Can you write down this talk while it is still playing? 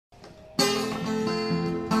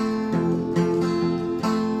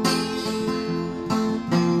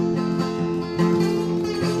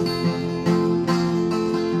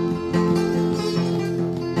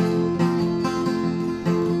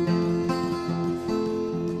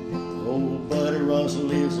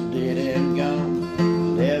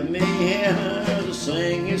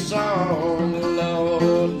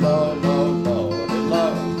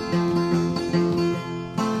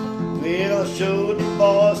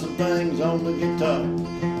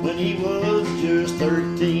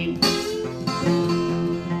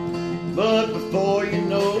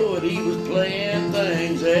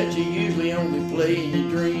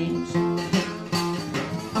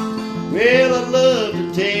I'd love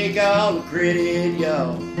to take all the credit,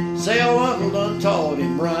 y'all. Say our uncle done taught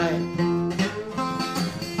him right.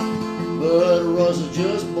 But Russell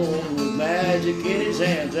just born with magic in his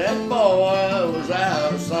hands. That boy was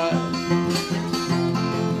out of sight.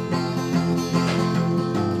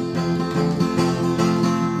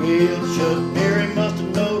 Well, Chuck Berry must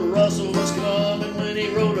have known Russell was coming when he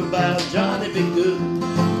wrote about Johnny Be Good.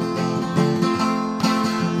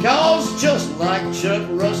 'Cause just like Chuck,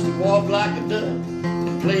 Russ could walk like a duck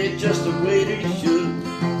and play it just the way that he should.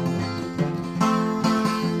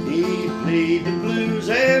 He played the blues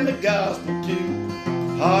and the gospel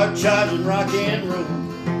too, hard charging rock and roll.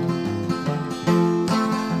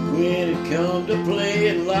 When it come to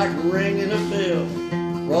playing like ringing a bell,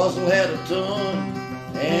 Russell had a ton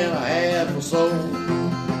and a half a soul.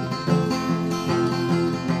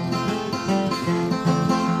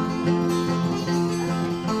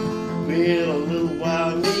 Well, a little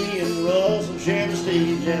while me and Russell shared the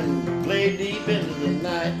stage and played deep into the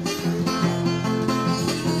night.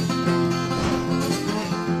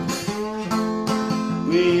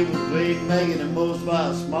 We would play making the most by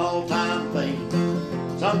a small time thing.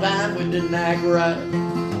 Sometimes we didn't act right.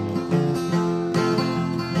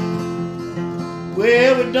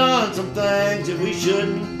 Well, we done some things that we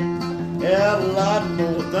shouldn't, and a lot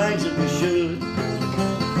more things that we should.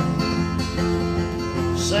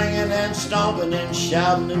 Singing and stomping and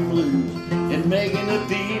shouting the blues and making the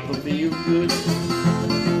people feel good.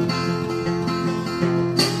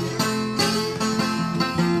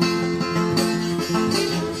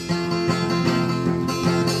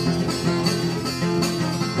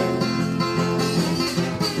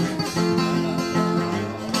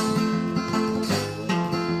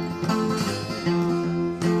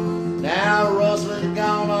 Now Russell has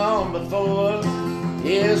gone on before.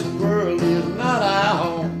 His world is not our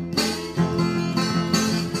home.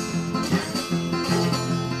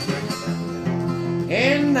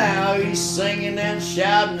 And now he's singing and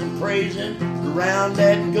shouting and praising around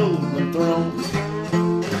that golden throne.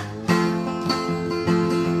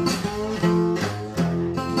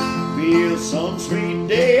 Well, some sweet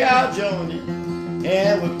day I'll join him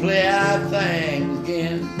and we'll play our thing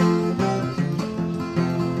again.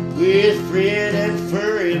 With Fred and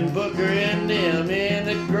Furry and Booker and them in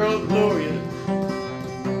the Girl Gloria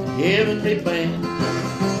heavenly band.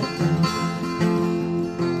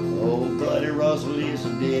 Oh, buddy Russell is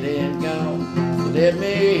dead and gone. Let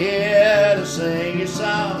me hear to sing his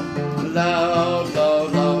song. Lord,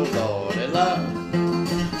 Lord, Lord, Lord, Lord.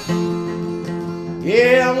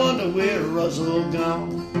 Yeah, I wonder where Russell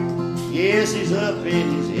gone. Yes, he's up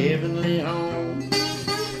in his heavenly home.